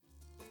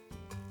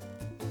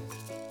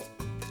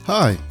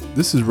Hi,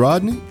 this is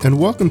Rodney, and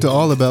welcome to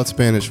All About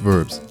Spanish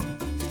Verbs.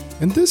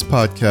 In this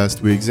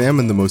podcast, we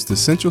examine the most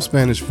essential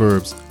Spanish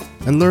verbs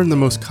and learn the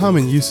most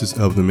common uses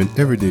of them in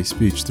everyday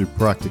speech through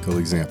practical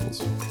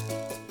examples.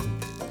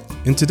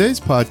 In today's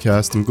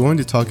podcast, I'm going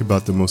to talk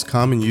about the most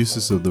common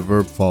uses of the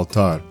verb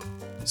faltar.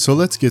 So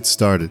let's get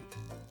started.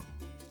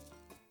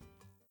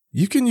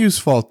 You can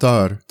use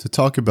faltar to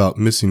talk about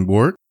missing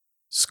work,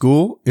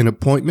 school, an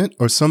appointment,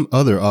 or some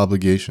other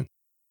obligation.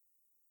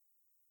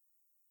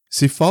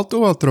 Si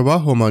falto al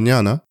trabajo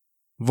mañana,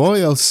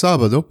 voy el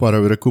sábado para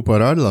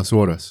recuperar las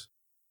horas.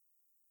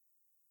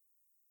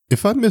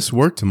 If I miss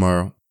work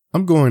tomorrow,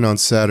 I'm going on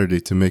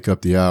Saturday to make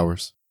up the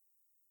hours.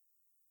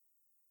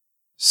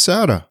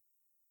 Sara,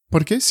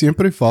 ¿por qué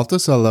siempre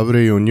faltas a la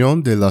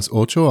reunión de las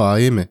 8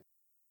 a.m.?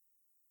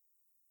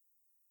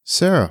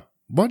 Sarah,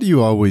 why do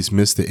you always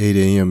miss the 8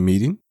 a.m.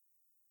 meeting?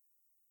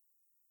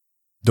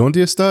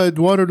 ¿Dónde está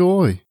Eduardo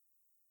hoy?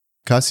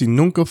 Casi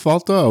nunca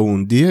falta a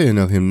un día en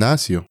el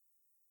gimnasio.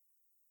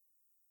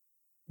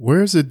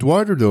 Where's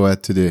Eduardo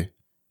at today?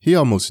 He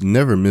almost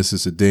never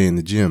misses a day in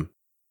the gym.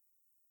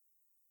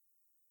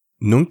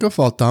 Nunca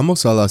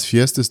faltamos a las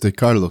fiestas de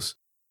Carlos,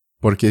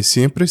 porque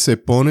siempre se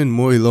ponen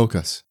muy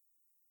locas.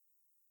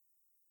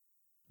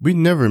 We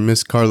never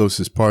miss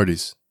Carlos's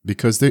parties,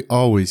 because they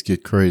always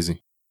get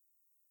crazy.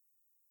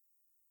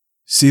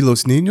 Si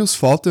los niños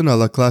faltan a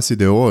la clase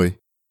de hoy,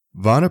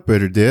 van a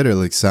perder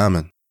el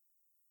examen.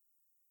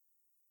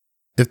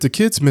 If the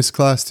kids miss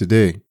class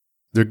today,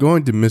 they're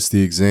going to miss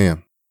the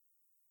exam.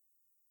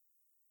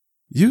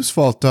 Use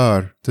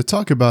faltar to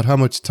talk about how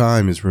much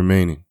time is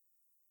remaining.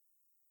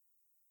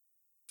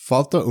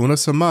 Falta una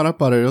semana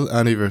para el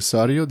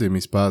aniversario de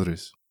mis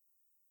padres.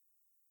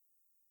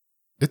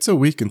 It's a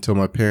week until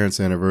my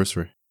parents'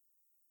 anniversary.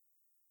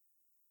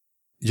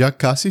 Ya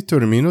casi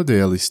termino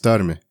de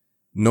alistarme.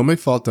 No me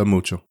falta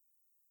mucho.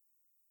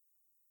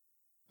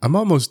 I'm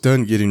almost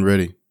done getting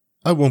ready.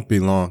 I won't be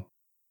long.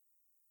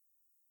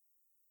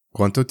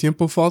 ¿Cuánto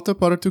tiempo falta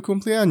para tu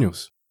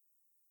cumpleaños?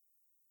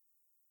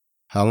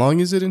 How long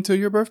is it until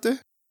your birthday?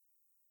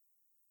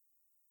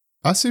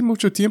 Hace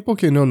mucho tiempo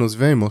que no nos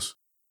vemos,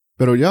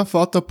 pero ya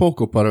falta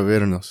poco para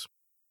vernos.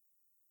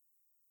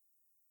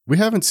 We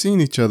haven't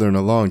seen each other in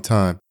a long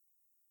time,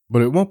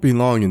 but it won't be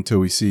long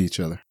until we see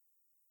each other.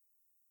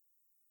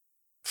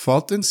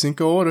 Faltan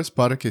 5 horas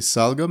para que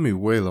salga mi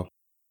vuelo.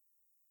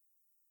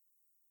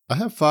 I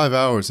have 5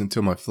 hours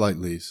until my flight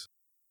leaves.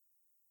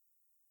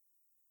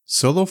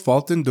 Solo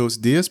faltan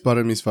 2 días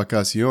para mis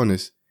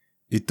vacaciones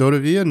y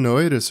todavía no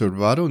he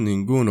reservado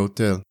ningún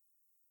hotel.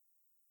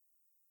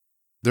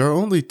 There are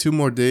only 2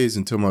 more days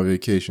until my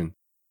vacation,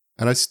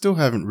 and I still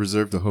haven't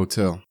reserved a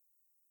hotel.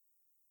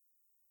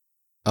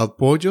 Al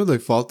pollo le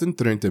faltan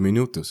 30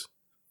 minutos.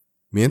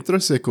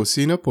 Mientras se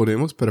cocina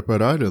podemos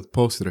preparar el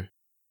postre.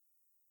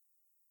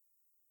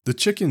 The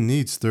chicken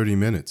needs 30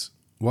 minutes.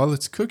 While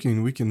it's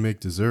cooking, we can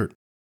make dessert.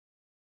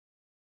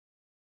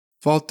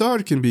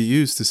 Faltar can be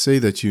used to say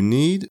that you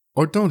need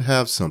or don't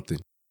have something.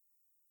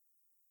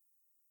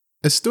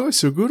 Estoy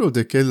seguro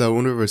de que la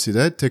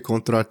universidad te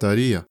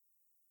contrataría,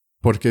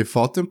 porque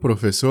faltan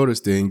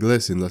profesores de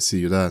inglés en la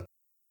ciudad.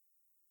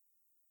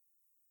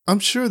 I'm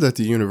sure that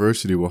the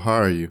university will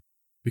hire you,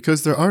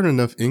 because there aren't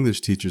enough English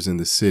teachers in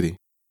the city.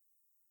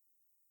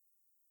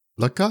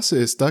 La casa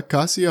está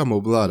casi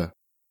amoblada,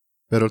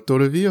 pero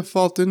todavía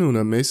faltan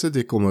una mesa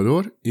de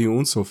comedor y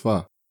un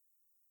sofá.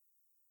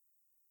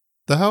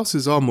 The house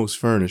is almost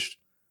furnished,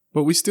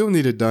 but we still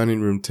need a dining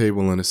room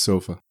table and a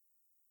sofa.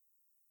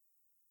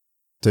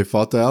 ¿Te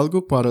falta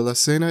algo para la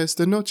cena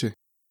esta noche?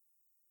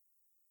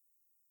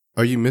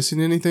 Are you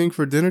missing anything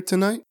for dinner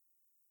tonight?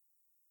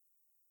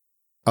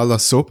 A la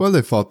sopa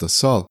le falta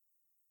sal,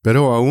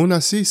 pero aún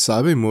así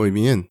sabe muy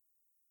bien.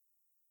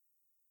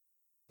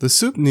 The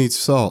soup needs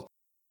salt,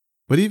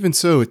 but even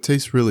so it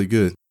tastes really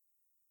good.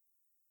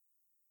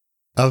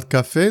 Al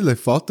café le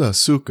falta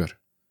azúcar.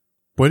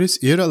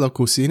 ¿Puedes ir a la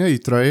cocina y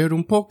traer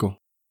un poco?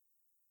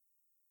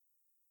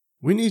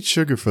 We need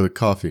sugar for the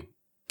coffee.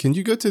 Can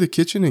you go to the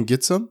kitchen and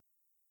get some?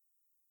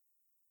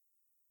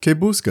 ¿Qué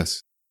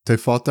buscas? ¿Te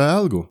falta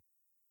algo?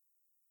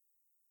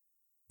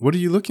 What are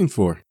you looking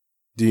for?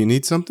 Do you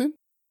need something?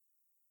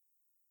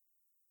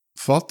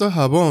 Falta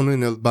jabón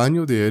en el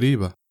baño de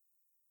arriba.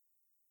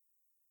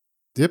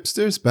 The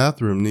upstairs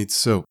bathroom needs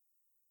soap.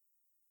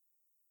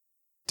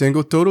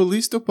 Tengo todo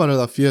listo para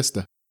la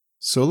fiesta.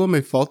 Solo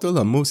me falta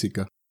la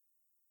música.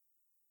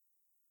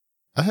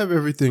 I have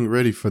everything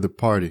ready for the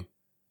party.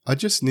 I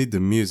just need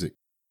the music.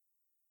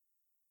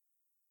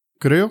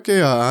 Creo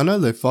que a Ana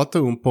le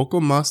falta un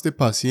poco más de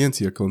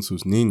paciencia con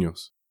sus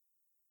niños.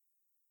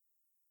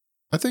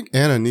 I think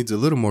Anna needs a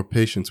little more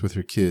patience with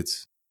her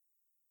kids.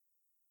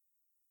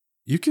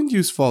 You can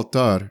use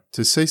faltar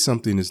to say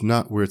something is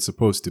not where it's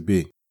supposed to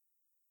be.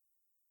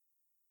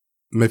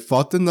 Me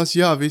faltan las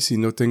llaves y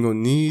no tengo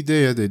ni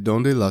idea de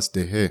dónde las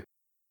dejé.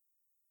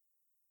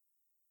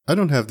 I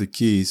don't have the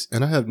keys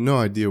and I have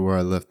no idea where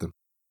I left them.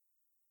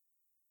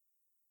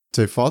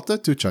 Te falta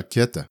tu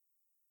chaqueta.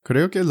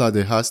 Creo que la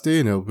dejaste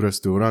en el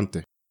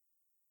restaurante.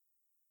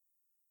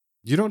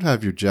 You don't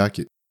have your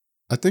jacket.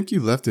 I think you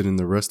left it in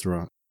the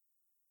restaurant.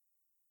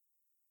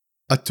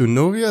 A tu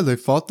novia le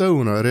falta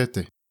un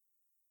arete.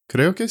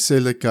 Creo que se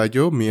le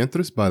cayó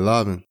mientras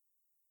bailaban.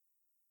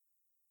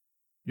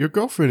 Your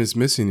girlfriend is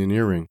missing an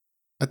earring.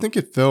 I think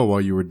it fell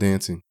while you were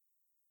dancing.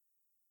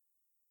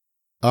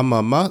 A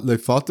mamá le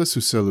falta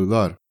su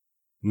celular.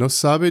 No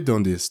sabe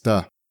dónde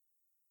está.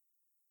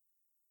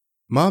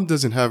 Mom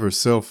doesn't have her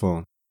cell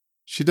phone.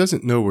 She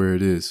doesn't know where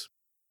it is.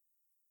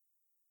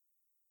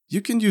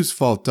 You can use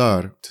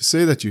faltar to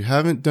say that you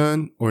haven't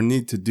done or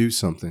need to do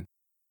something.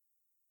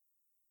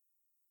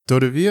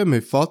 Todavía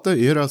me falta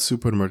ir al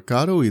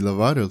supermercado y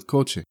lavar el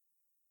coche.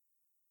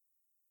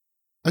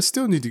 I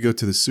still need to go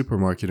to the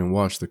supermarket and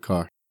wash the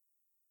car.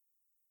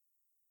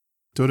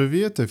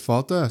 Todavía te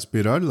falta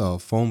aspirar la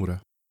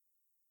alfombra.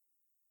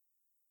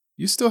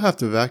 You still have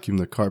to vacuum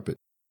the carpet.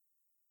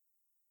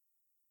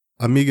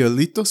 A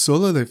Miguelito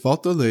solo le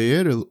falta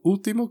leer el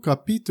último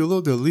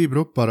capítulo del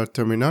libro para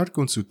terminar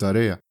con su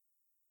tarea.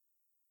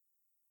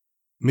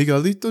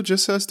 Miguelito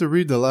just has to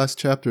read the last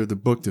chapter of the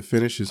book to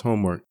finish his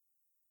homework.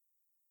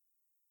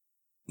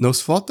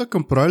 Nos falta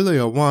comprarle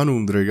a Juan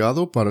un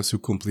regalo para su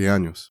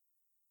cumpleaños.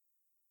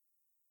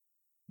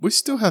 We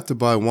still have to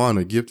buy Juan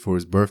a gift for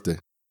his birthday.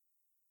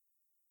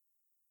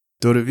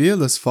 Todavía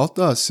les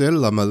falta hacer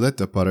la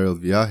maleta para el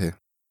viaje.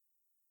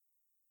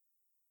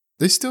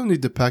 They still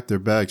need to pack their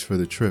bags for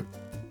the trip.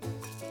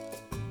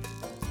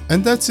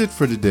 And that's it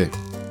for today.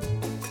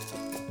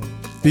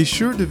 Be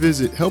sure to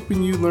visit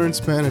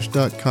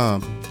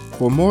helpingyoulearnspanish.com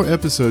for more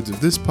episodes of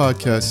this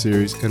podcast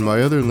series and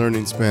my other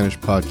Learning Spanish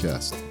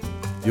podcasts.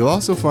 You'll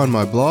also find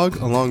my blog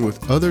along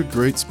with other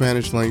great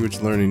Spanish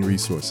language learning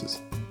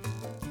resources.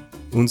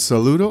 Un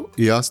saludo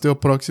y hasta el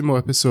próximo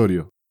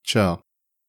episodio. Ciao.